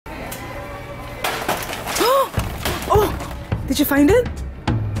Did you find it?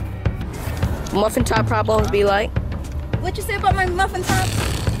 Muffin top problems be like. What'd you say about my muffin top?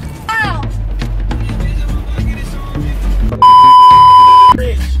 Ow!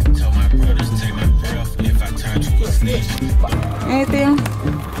 Anything?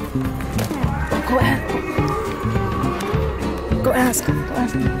 Go ask. Go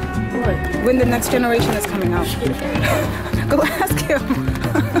ask. What? When the next generation is coming out. Go ask him.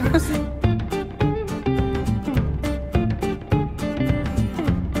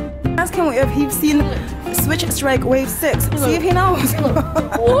 Ask him if he's seen SwitchStrike Wave 6. See if he knows.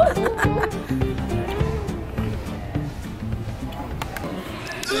 What?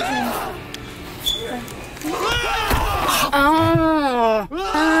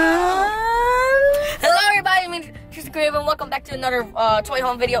 Hello everybody, I'm Tristan and welcome back to another toy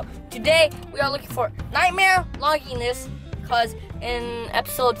home video. Today we are looking for nightmare longiness because in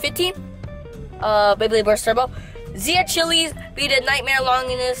episode 15, Beyblade Burst Turbo, Zia Chili's beat nightmare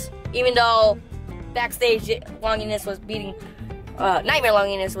longiness, even though backstage longiness was beating nightmare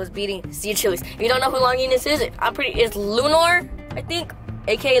longiness was beating Zia Chili's. If you don't know who longiness is, it's Lunar, I think,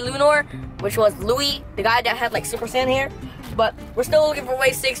 aka Lunar, which was Louis, the guy that had like Super Saiyan hair. But we're still looking for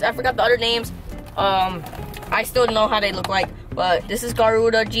Wave 6. I forgot the other names. I still don't know how they look like. But this is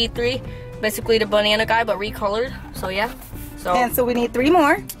Garuda G3, basically the banana guy, but recolored. So yeah. So we need 3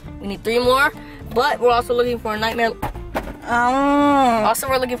 more. We need 3 more. But we're also looking for a nightmare. Also,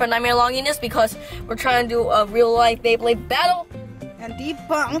 we're looking for nightmare longiness because we're trying to do a real life Beyblade battle And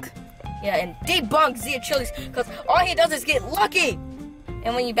debunk. Yeah, and debunk Zia Chili's because all he does is get lucky.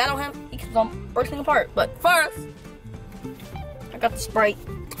 And when you battle him, he keeps on bursting apart. But first, I got the Sprite.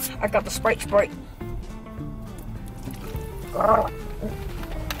 I got the Sprite. Alright,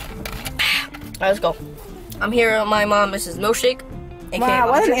 let's go. I'm here with my mom, Mrs. Milkshake. AKA wow,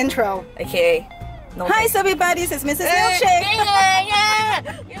 what an intro. AKA no. Hi, everybody, it's Mrs. Milkshake.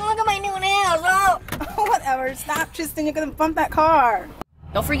 Yeah. You look at my new nails, oh. Whatever, stop, Tristan, you're gonna bump that car.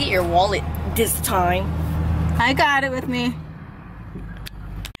 Don't forget your wallet this time. I got it with me.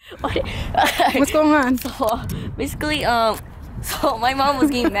 What's going on? So basically, so my mom was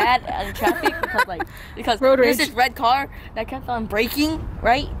getting mad at the traffic because there's this red car that kept on braking,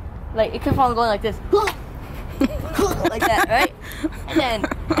 right? Like it kept on going like this, like that, right?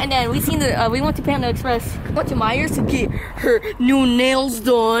 And then we went to Panda Express, went to Myers to get her new nails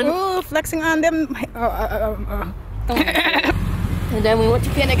done. Ooh, flexing on them. And then we went to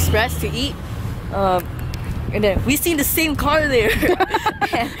Panda Express to eat. And then we seen the same car there,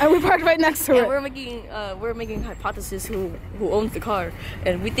 and we parked right next to it. We're making hypothesis who owns the car,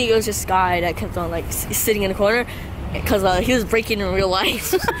 and we think it was this guy that kept on like sitting in the corner, because he was braking in real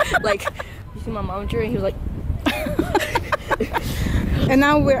life. Like you see my monitor, and he was like. And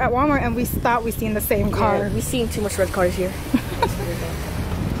now we're at Walmart, and we thought we seen the same car. Yeah, we seen too much red cars here.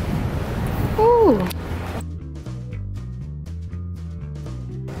 Ooh.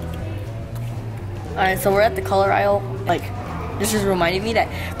 Alright, so we're at the color aisle. Like, this just reminded me that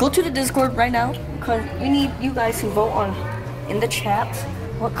go to the Discord right now, because we need you guys to vote on in the chat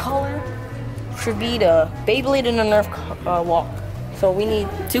what color should be the Beyblade and the Nerf wall. So we need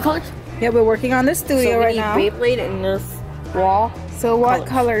 2 colors. Yeah, we're working on the studio right now. Beyblade and Nerf wall. So what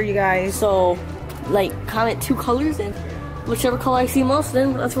color, you guys? So, like, comment 2 colors, and whichever color I see most,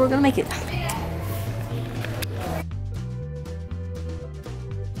 then that's what we're gonna make it.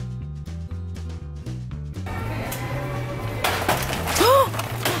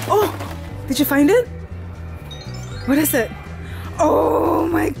 Did you find it? What is it? Oh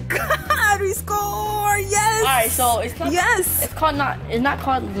my God! We score! Yes! Alright, so it's called, yes! It's not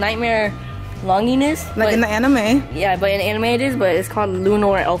called nightmare longiness. Like in the anime. Yeah, but in the anime it is, but it's called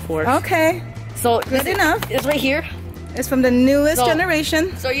Lunar L4. Okay. So good enough. It's right here. It's from the newest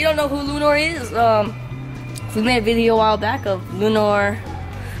generation. So you don't know who Lunar is? We made a video a while back of Lunar.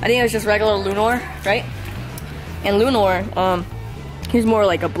 I think it was just regular Lunar, right? And Lunar, he's more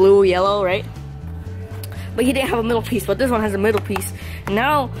like a blue, yellow, right? But he didn't have a middle piece, but this one has a middle piece. And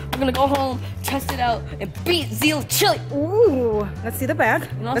now we're gonna go home, test it out, and beat Zia Chili. Ooh, let's see the back.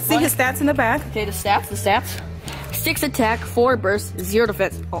 You know, let's see his stats in the back. Okay, the stats. 6 attack, 4 burst, 0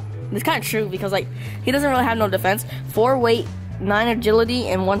 defense. Oh, it's kind of true because like he doesn't really have no defense. 4 weight, 9 agility,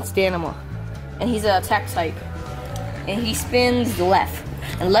 and 1 stamina. And he's an attack type. And he spins left.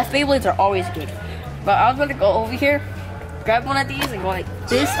 And left Beyblades are always good. But I was gonna go over here, grab one of these, and go like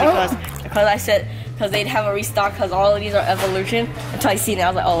this because they'd have a restock because all of these are evolution. Until I seen it, I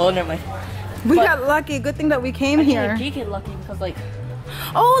was like, oh, never mind. We got lucky. Good thing that we came here. You get lucky because like,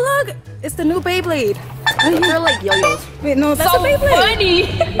 oh look, it's the new Beyblade. They're like yo-yos. Wait, no, that's so a Beyblade.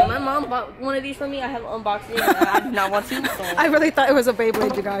 Funny. Yeah, my mom bought one of these for me. I have unboxed it. And I do not want to. So. I really thought it was a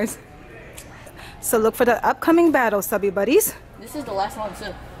Beyblade, you guys. So look for the upcoming battle, subby buddies. This is the last one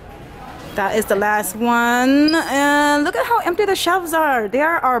too. That is the last one. And look at how empty the shelves are.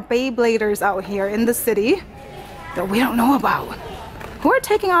 There are Beybladers out here in the city that we don't know about. Who are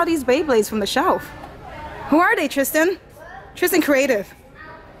taking all these Beyblades from the shelf? Who are they, Tristan? Tristan Creative.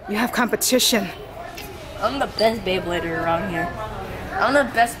 You have competition. I'm the best Beyblader around here. I'm the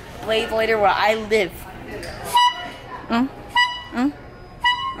best Beyblader where I live.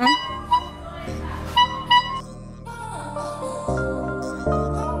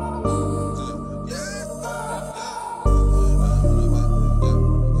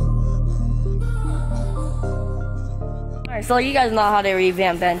 Alright, so you guys know how they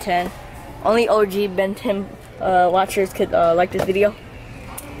revamp Ben 10. Only OG Ben 10 watchers could like this video.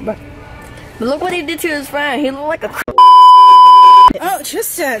 But look what he did to his friend. He looked like a Oh,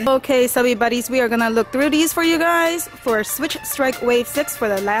 Tristan. Okay, subby buddies, we are gonna look through these for you guys for SwitchStrike Wave 6 for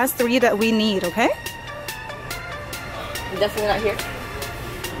the last 3 that we need, okay? I'm definitely not here.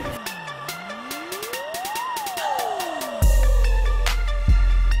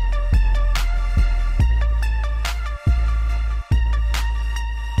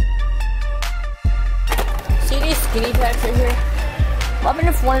 See these skinny packs right here? I wonder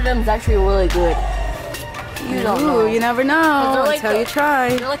if one of them is actually really good. You don't know. You never know like until you try.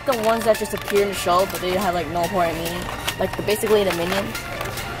 They're like the ones that just appear in the show, but they have like no point meaning. Like basically the minions.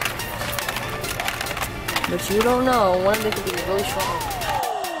 But you don't know. One of them could be really strong.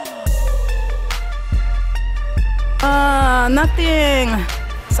 Nothing.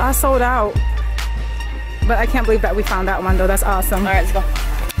 So I sold out. But I can't believe that we found that one though. That's awesome. Alright, let's go.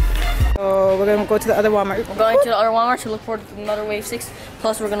 So we're gonna go to the other Walmart. We're going to the other Walmart to look for another Wave 6.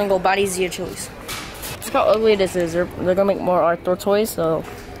 Plus we're gonna go buy these Zia chilies. Look how ugly this is. They're gonna make more Arthur toys, so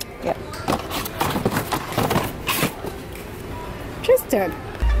yeah. Tristan.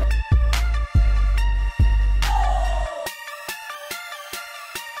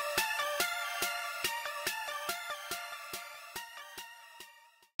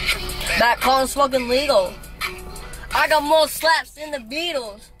 That calls fucking legal. I got more slaps than the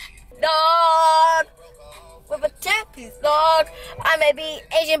Beatles. Dog. With a 10-piece dog. I may be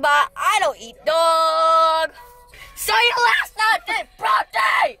Asian, but I don't eat dog. So your last night did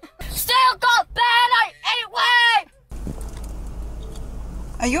protein. Still got bad anyway.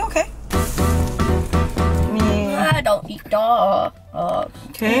 Are you okay? I don't eat dog.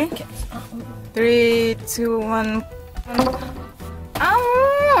 Okay. 3, 2, 1.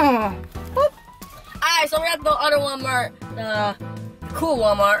 Oh. Alright, so we're at the other Walmart, the cool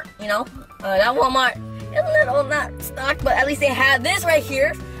Walmart, you know. That Walmart is a little not stocked, but at least they have this right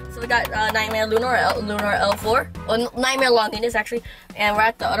here. So we got Nightmare Lunar L4, or Nightmare Longinus actually. And we're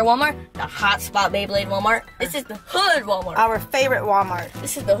at the other Walmart, the Hotspot Beyblade Walmart. This is the hood Walmart. Our favorite Walmart.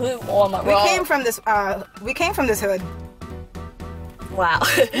 This is the hood Walmart. We came from this hood. Wow.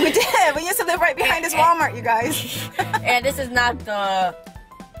 We did. We used to live right behind this Walmart, you guys. And this is not the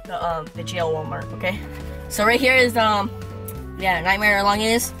jail Walmart, okay? So right here is yeah, Nightmare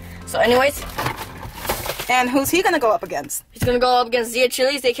Longinus. So anyways, and who's he gonna go up against? He's gonna go up against Zia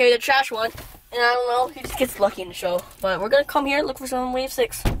Chilies. They carry the trash one, and I don't know. He just gets lucky in the show. But we're gonna come here and look for some Wave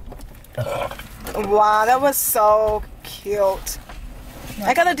 6. Wow, that was so cute.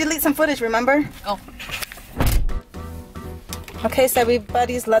 I gotta delete some footage. Remember? Oh. Okay, so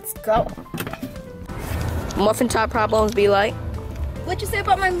everybody's, let's go. Muffin top problems be like. What'd you say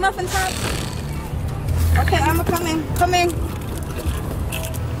about my muffin top? Okay, I'm coming.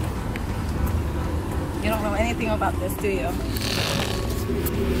 You don't know anything about this, do you?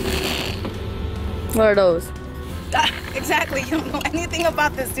 What are those? Exactly, you don't know anything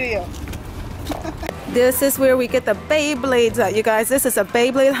about this, do you? This is where we get the Beyblades at, you guys. This is a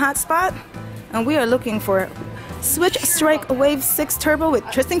Beyblade hotspot, and we are looking for SwitchStrike Wave 6 Turbo with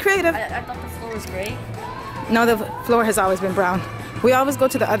Tristan Creative. I thought the floor was gray. No, the floor has always been brown. We always go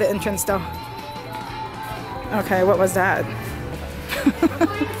to the other entrance though. Okay, what was that?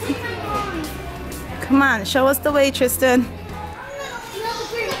 Come on, show us the way, Tristan.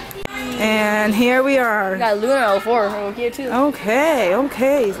 And here we are. We got Lunar L4 over here too. Okay,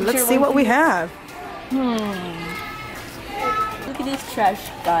 let's see what we have. Look at this trash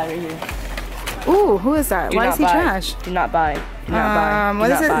guy right here. Ooh, who is that? Why is he trash? Do not buy. Do not buy.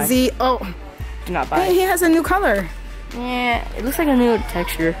 What is it? Z. Oh. Do not buy. Hey, he has a new color. Yeah, it looks like a new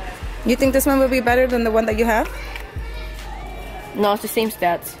texture. You think this one will be better than the one that you have? No, it's the same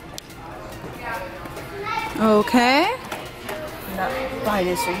stats. Okay. Not buy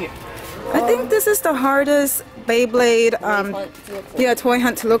this right here. I think this is the hardest Beyblade, toy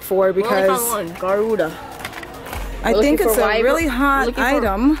hunt to look for because GARUDA. I think it's a really hot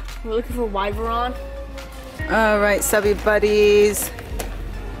item. We're looking for WYVRON. Alright, subby buddies.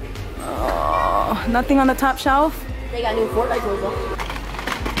 Oh, nothing on the top shelf? They got new Fortnite toys though.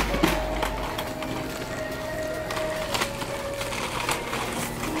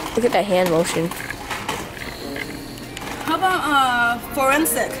 Look at that hand motion. How about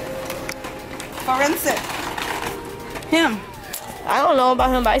forensic? Forensic. Him. I don't know about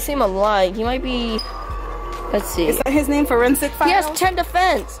him, but I see him a lot. He might be. Let's see. Is that his name? Forensic File? He has 10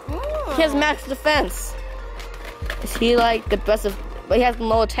 defense. Ooh. He has max defense. Is he like the best of? But he has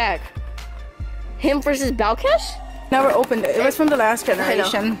no attack. Him versus Balkesh? Never opened it. It was from the last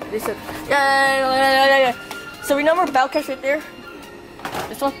generation. They said, yeah. So remember Balkesh right there?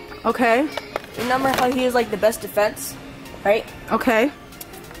 This one? Okay. Remember how he is like the best defense? Right? Okay.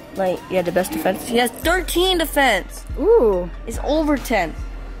 Like, yeah, the best defense. He has 13 defense. Ooh. It's over 10.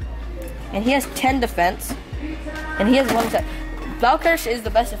 And he has 10 defense. And he has 1 attack. Balkesh is the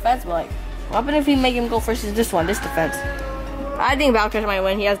best defense, but like, what happens if we make him go versus this one, this defense? I think Balkesh might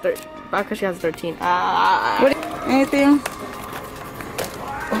win. He has Balkesh has 13. What? Anything?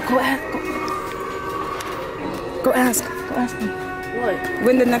 Oh, go ask. Go ask him. What?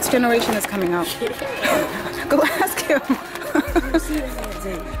 When the next generation is coming out. Go ask him.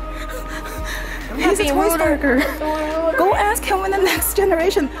 He's a toy sparker. Go ask him when the next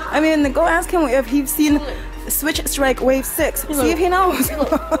generation. I mean, go ask him if he's seen SwitchStrike Wave 6. See if he knows.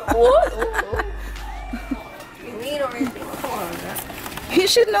 He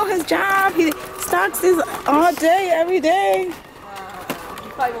should know his job. He stocks this all day, every day. You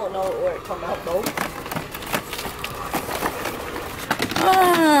probably won't know where it comes out though.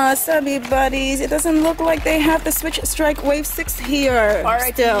 Ah, subby buddies. It doesn't look like they have the SwitchStrike Wave 6 here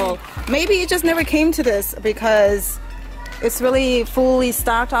still. Maybe it just never came to this because it's really fully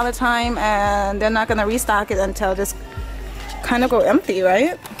stocked all the time and they're not going to restock it until just kind of go empty,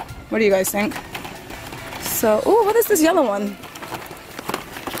 right? What do you guys think? So, oh, what is this yellow one?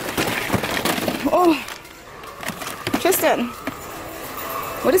 Oh, Tristan,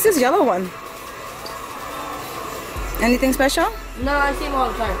 what is this yellow one? Anything special? No, I see him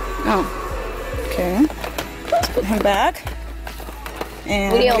all the time. Oh, okay. Let's put him back.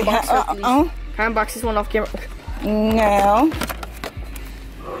 And we unbox oh, can I unbox this one off camera? No.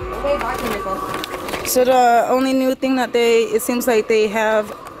 So the only new thing that it seems like they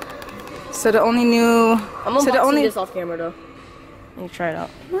have. So the only new. I'm unboxing this off camera though. Let me try it out.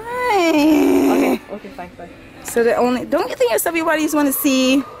 Nice. Okay, fine. So the only. Don't you think everybody's want to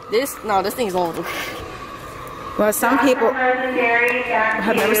see this? No, this thing's old. Well, some people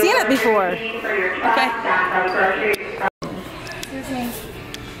have never seen it before. Okay.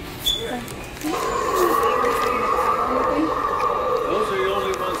 Those are the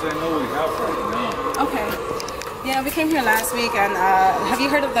only ones I know we have right now. Okay. Yeah, we came here last week, and have you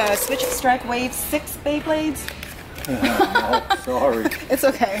heard of the SwitchStrike Wave 6 Beyblades? No, sorry. It's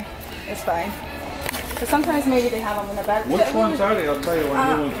okay. It's fine. But sometimes maybe they have them in the back. Which ones are they? I'll tell you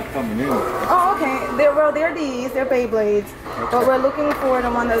when new ones are coming in. Oh, okay. They're these. They're Beyblades. Okay. But we're looking for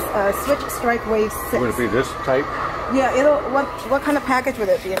the one that's SwitchStrike Wave 6. Would it be this type? Yeah. What kind of package would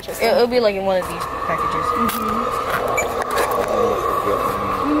it be interesting? It'll be like in one of these packages.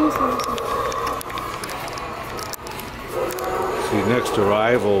 See, next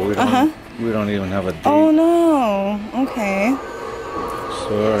arrival, we don't even have a date. Oh no. Okay.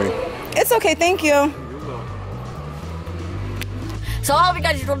 Sorry. It's okay. Thank you. So I hope you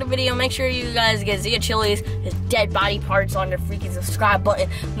guys enjoyed the video. Make sure you guys get Zia Chili's, his dead body parts on the freaking subscribe button.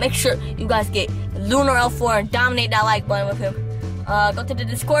 Make sure you guys get Lunar L4 and dominate that like button with him. Go to the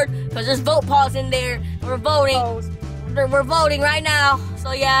Discord because there's vote polls in there. We're voting. We're voting right now.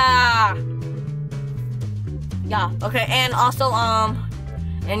 So yeah. Yeah. Okay. And also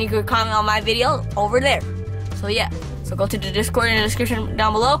and you could comment on my video over there. So yeah. So go to the Discord in the description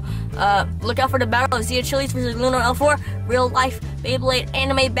down below. Look out for the battle of Zia Chili's versus Lunar L4, real life Beyblade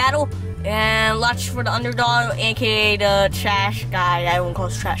anime battle, and watch for the underdog, aka the trash guy. Everyone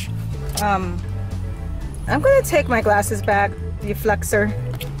calls trash. I'm gonna take my glasses back, you flexor.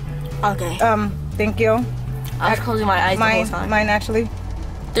 Okay. Thank you. I was closing my eyes the whole time. Mine actually.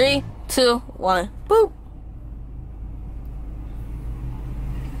 3, 2, 1, boop.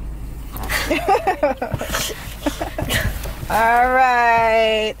 All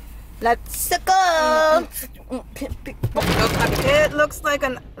right, let's go. It looks like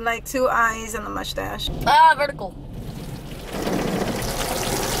two eyes and a mustache. Vertical.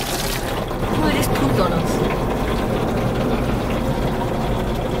 Oh, they just pooped on us.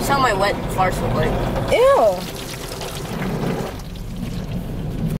 That's how my wet farts look like. Ew.